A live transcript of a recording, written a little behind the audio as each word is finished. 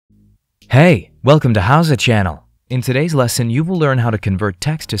Hey, welcome to How's It channel. In today's lesson, you will learn how to convert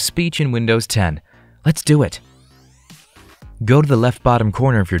text to speech in Windows 10. Let's do it. Go to the left bottom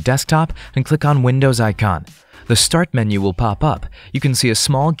corner of your desktop and click on Windows icon. The Start menu will pop up. You can see a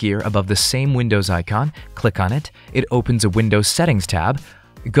small gear above the same Windows icon. Click on it. It opens a Windows Settings tab.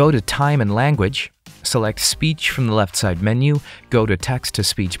 Go to Time and Language. Select Speech from the left side menu. Go to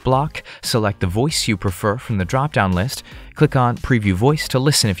Text-to-Speech block. Select the voice you prefer from the drop-down list. Click on Preview Voice to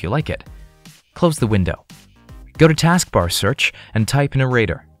listen if you like it. Close the window. Go to Taskbar Search and type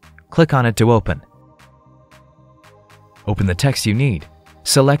Narrator. Click on it to open. Open the text you need.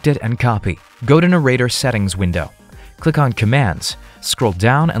 Select it and copy. Go to Narrator Settings Window. Click on Commands. Scroll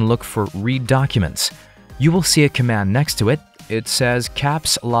down and look for Read Documents. You will see a command next to it. It says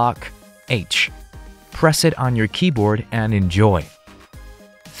Caps Lock H. Press it on your keyboard and enjoy.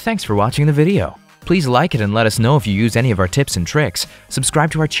 Thanks for watching the video. Please like it and let us know if you use any of our tips and tricks.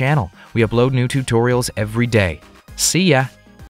 Subscribe to our channel. We upload new tutorials every day. See ya!